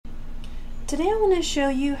Today I want to show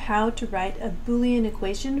you how to write a Boolean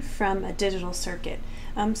equation from a digital circuit.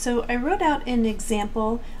 So I wrote out an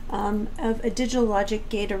example of a digital logic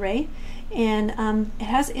gate array, and it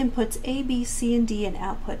has inputs A, B, C, and D, and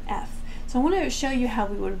output F. So I want to show you how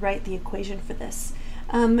we would write the equation for this.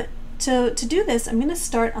 To do this, I'm going to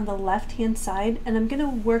start on the left-hand side, and I'm going to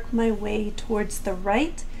work my way towards the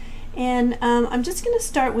right. And I'm just going to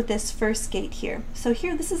start with this first gate here. So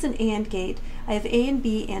here, this is an AND gate. I have A and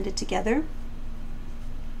B ANDed together.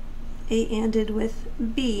 A ANDed with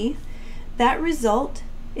B. That result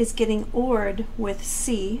is getting ORed with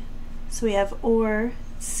C. So we have OR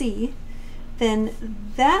C. Then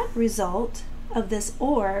that result of this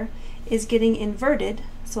OR is getting inverted.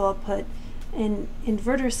 So I'll put an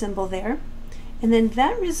inverter symbol there. And then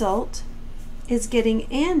that result is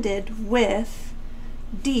getting ANDed with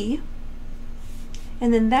D,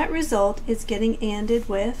 and then that result is getting ANDed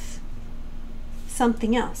with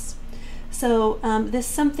something else. So this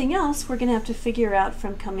something else we're going to have to figure out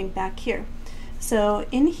from coming back here. So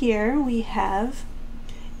in here we have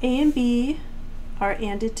A and B are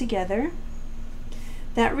ANDed together.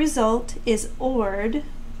 That result is ORed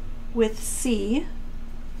with C.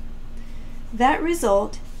 That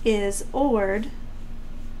result is ORed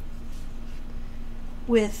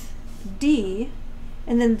with D.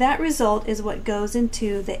 And then that result is what goes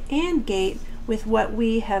into the AND gate with what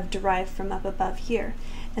we have derived from up above here.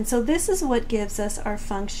 And so this is what gives us our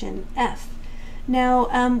function f. Now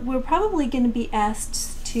we're probably going to be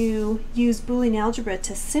asked to use Boolean algebra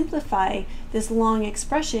to simplify this long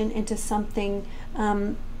expression into something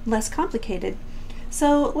less complicated.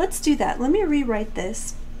 So let's do that. Let me rewrite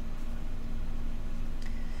this.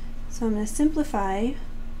 So I'm going to simplify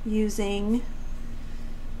using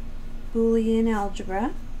Boolean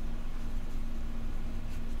algebra.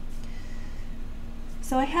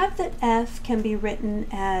 So I have that f can be written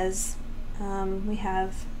as we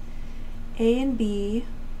have A and B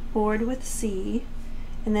ORed with C,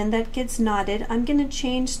 and then that gets knotted. I'm going to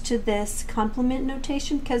change to this complement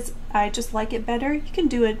notation because I just like it better. You can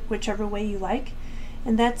do it whichever way you like.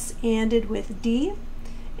 And that's ANDed with D,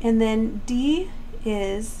 and then D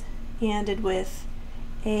is ANDed with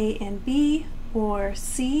A and B or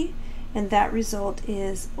C, and that result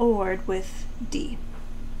is ORed with D.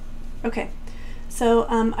 Okay, so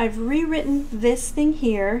I've rewritten this thing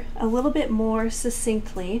here a little bit more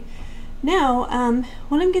succinctly. Now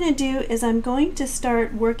what I'm going to do is I'm going to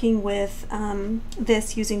start working with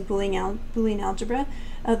this using Boolean algebra.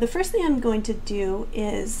 The first thing I'm going to do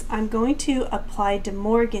is I'm going to apply De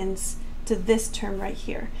Morgan's to this term right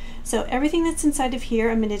here. So everything that's inside of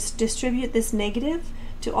here, I'm going to distribute this negative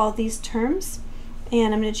to all these terms,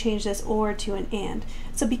 and I'm going to change this OR to an AND.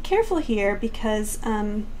 So be careful here because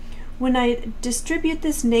when I distribute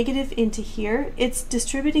this negative into here, it's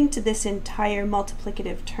distributing to this entire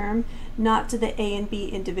multiplicative term, not to the A and B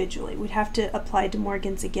individually. We'd have to apply De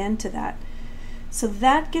Morgan's again to that. So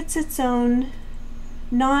that gets its own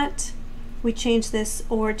NOT. We change this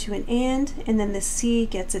OR to an AND, and then the C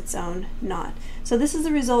gets its own NOT. So this is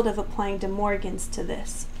the result of applying De Morgan's to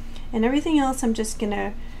this. And everything else I'm just going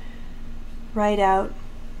to write out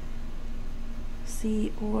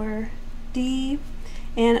C or D.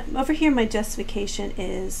 And over here my justification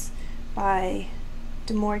is by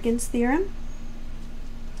De Morgan's theorem.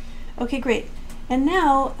 Okay, great. And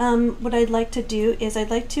now what I'd like to do is I'd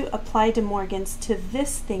like to apply De Morgan's to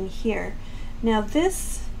this thing here. Now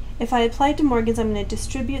this, if I apply De Morgan's, I'm going to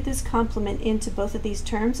distribute this complement into both of these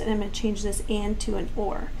terms, and I'm going to change this AND to an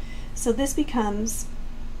OR. So this becomes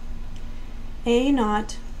A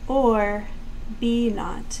naught or B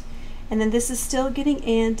naught. And then this is still getting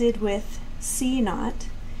ANDed with C naught.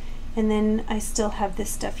 And then I still have this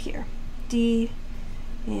stuff here. D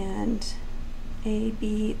and A,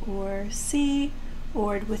 B, or C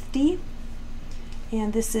ORed with D.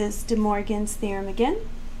 And this is De Morgan's theorem again.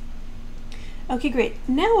 Okay, great.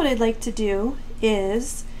 Now what I'd like to do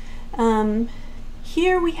is,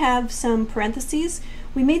 here we have some parentheses.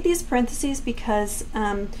 We made these parentheses because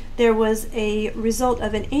there was a result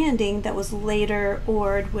of an ANDing that was later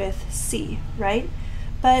ORed with C, right?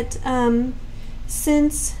 But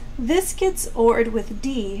since this gets ORed with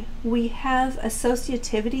D, we have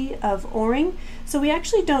associativity of ORing, so we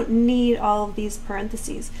actually don't need all of these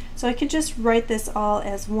parentheses. So I could just write this all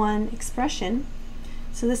as one expression.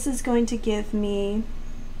 So this is going to give me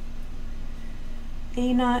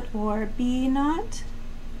A naught or B naught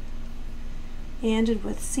ANDed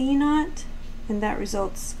with C naught, and that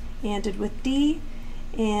results ANDed with D,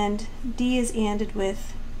 and D is ANDed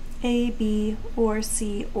with A, B, or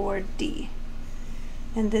C, or D.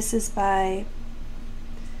 And this is by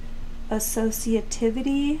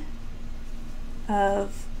associativity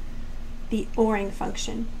of the ORing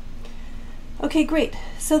function. Okay, great.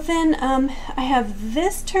 So then I have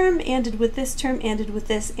this term ANDed with this term, ANDed with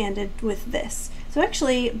this, ANDed with this. So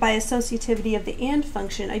actually, by associativity of the AND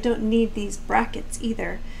function, I don't need these brackets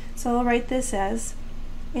either. So I'll write this as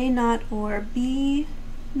A naught or B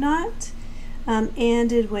naught,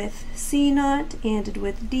 ANDed with C naught, ANDed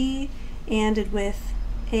with D, ANDed with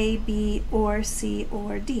A, B, or C,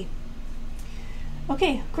 or D.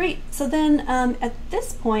 Okay, great. So then at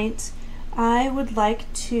this point, I would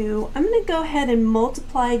like to, I'm going to go ahead and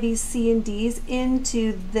multiply these C and D's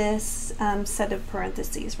into this set of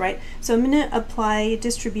parentheses, right? So I'm going to apply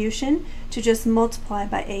distribution to just multiply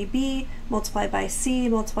by AB, multiply by C,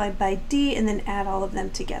 multiply by D, and then add all of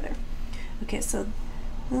them together. Okay, so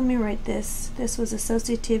let me write this. This was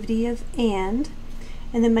associativity of and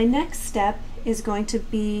then my next step is going to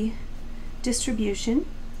be distribution.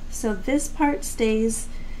 So this part stays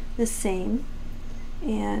the same,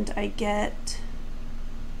 and I get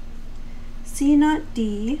C naught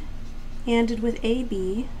D ANDed with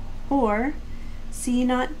AB, or C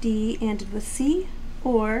naught D ANDed with C,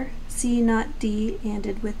 or C naught D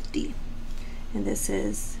ANDed with D. And this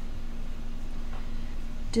is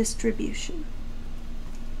distribution.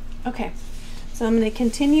 Okay, so I'm going to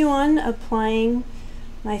continue on applying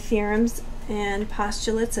my theorems and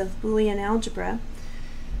postulates of Boolean algebra.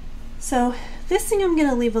 So this thing I'm going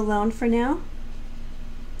to leave alone for now.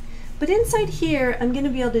 But inside here, I'm going to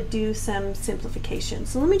be able to do some simplification.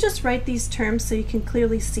 So let me just write these terms so you can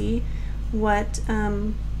clearly see what,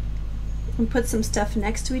 and put some stuff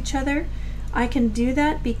next to each other. I can do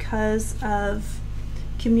that because of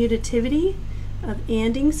commutativity of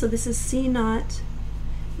ANDing. So this is C naught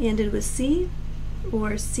ANDed with C,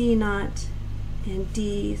 or C naught and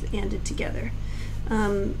D ANDed together.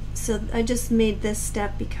 So I just made this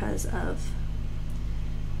step because of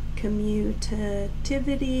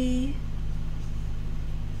commutativity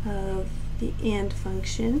of the AND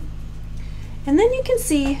function. And then you can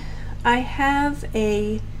see I have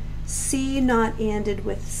a C naught ANDed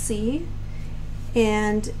with C,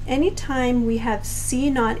 and anytime we have C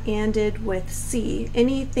naught ANDed with C,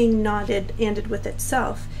 anything not ANDed with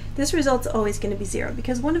itself, this result's always going to be 0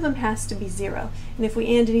 because one of them has to be 0. And if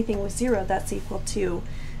we AND anything with 0, that's equal to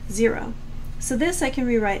 0. So this I can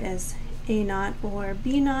rewrite as A naught or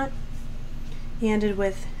B naught ANDed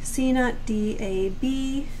with C naught D A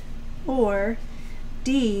B, or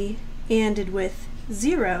D ANDed with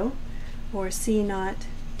 0, or C naught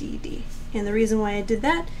D D. And the reason why I did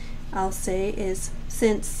that, I'll say, is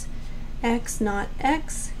since x naught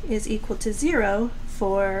x is equal to 0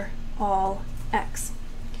 for all x.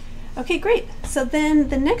 Okay, great. So then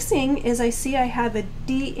the next thing is I see I have a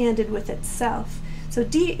D ANDed with itself. So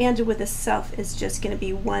D ANDed with itself is just going to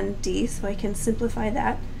be 1D, so I can simplify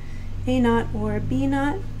that. A naught or B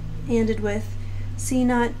naught ANDed with C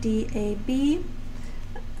naught D A B,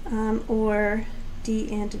 or D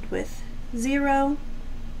ANDed with 0,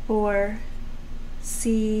 or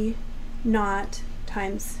C naught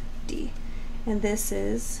times D. And this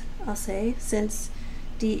is, I'll say, since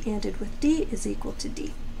D ANDed with D is equal to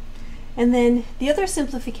D. And then the other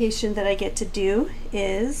simplification that I get to do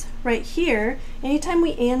is right here, anytime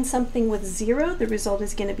we AND something with 0, the result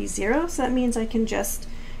is going to be 0. So that means I can just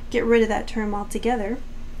get rid of that term altogether.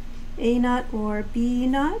 A naught or B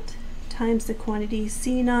naught times the quantity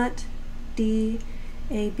C naught D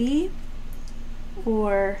A B,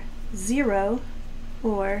 or 0,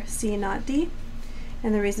 or C naught D.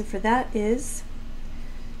 And the reason for that is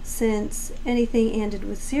since anything ANDed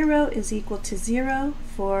with 0 is equal to 0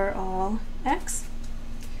 for all x.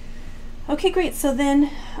 Okay, great. So then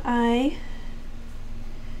I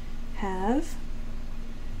have,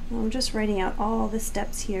 I'm just writing out all the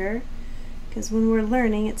steps here because when we're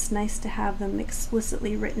learning, it's nice to have them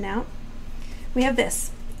explicitly written out. We have this.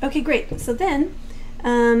 Okay, great. So then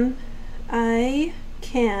I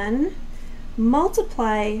can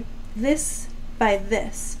multiply this by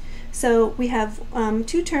this. So we have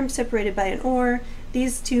two terms separated by an or,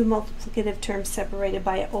 these two multiplicative terms separated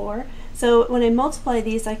by an or. So when I multiply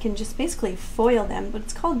these, I can just basically FOIL them, but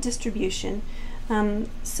it's called distribution.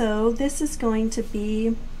 So this is going to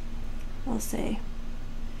be, I'll say,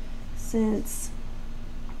 since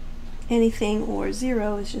anything or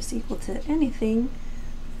 0 is just equal to anything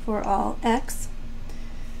for all x.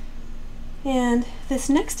 And this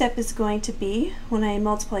next step is going to be, when I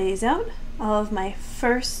multiply these out, all of my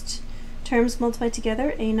first terms multiplied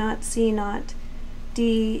together, A naught, C naught,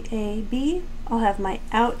 D, A, B. I'll have my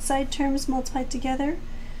outside terms multiplied together,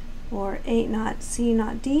 or A naught, C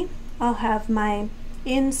naught, D. I'll have my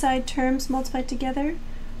inside terms multiplied together,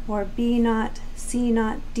 or B naught, C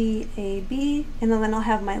naught, D, A, B, and then I'll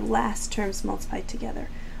have my last terms multiplied together,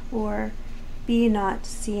 or B naught,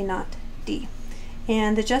 C naught, D.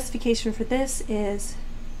 And the justification for this is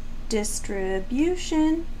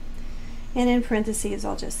distribution, and in parentheses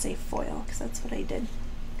I'll just say FOIL, because that's what I did.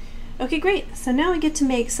 Okay, great. So now we get to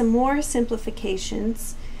make some more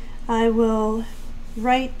simplifications. I will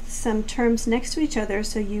write some terms next to each other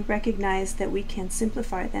so you recognize that we can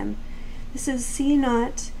simplify them. This is C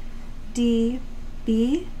naught D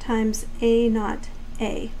B times A naught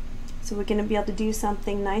A. So we're going to be able to do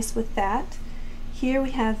something nice with that. Here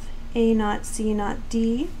we have A naught C naught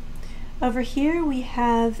D. Over here we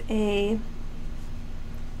have a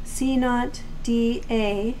C naught D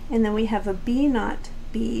A, and then we have a B naught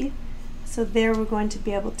B. So there we're going to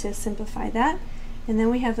be able to simplify that. And then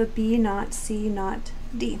we have a B naught C naught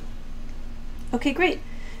D. Okay, great.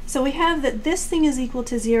 So we have that this thing is equal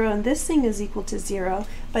to 0 and this thing is equal to 0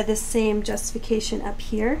 by the same justification up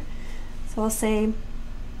here. So I'll say,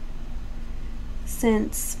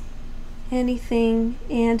 since anything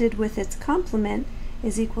ANDed with its complement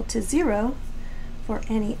is equal to 0 for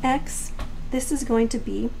any x, this is going to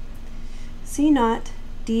be C naught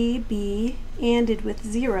dB ANDed with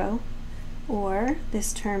 0, or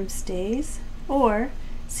this term stays, or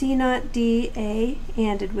C naught dA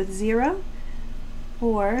ANDed with 0,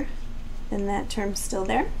 or then that term's still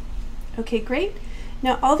there. Okay, great.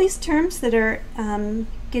 Now all these terms that are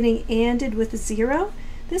getting ANDed with 0,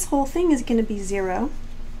 this whole thing is going to be 0.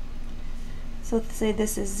 So let's say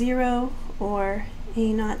this is 0, or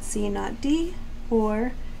A naught C naught D,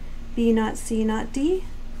 or B naught C naught D.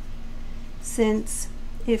 Since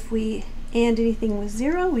if we AND anything with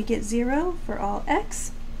 0, we get 0 for all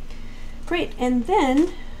x. Great, and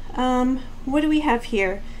then what do we have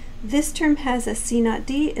here? This term has a C naught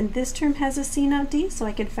D, and this term has a C naught D, so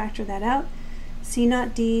I can factor that out. C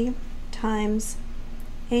naught D times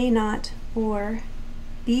A naught or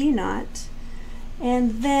B naught.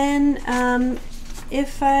 And then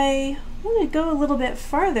if I want to go a little bit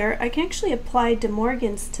farther, I can actually apply De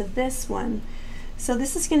Morgan's to this one. So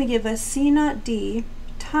this is going to give us C naught D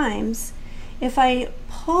times, if I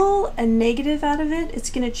pull a negative out of it,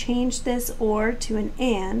 it's going to change this OR to an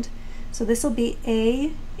AND. So this will be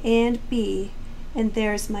A and B, and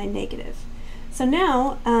there's my negative. So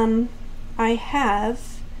now I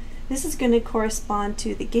have, this is going to correspond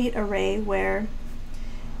to the gate array where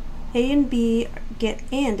A and B get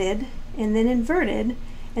ANDed and then inverted,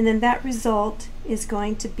 and then that result is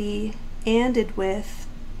going to be ANDed with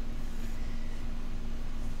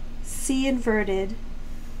C inverted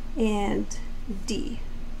and D.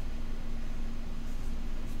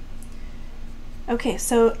 Okay,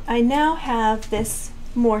 so I now have this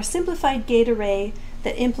more simplified gate array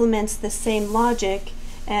that implements the same logic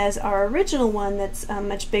as our original one that's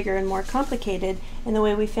much bigger and more complicated, and the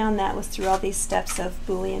way we found that was through all these steps of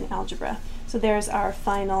Boolean algebra. So there's our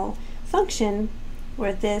final function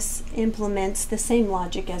where this implements the same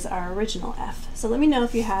logic as our original f. So let me know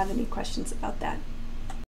if you have any questions about that.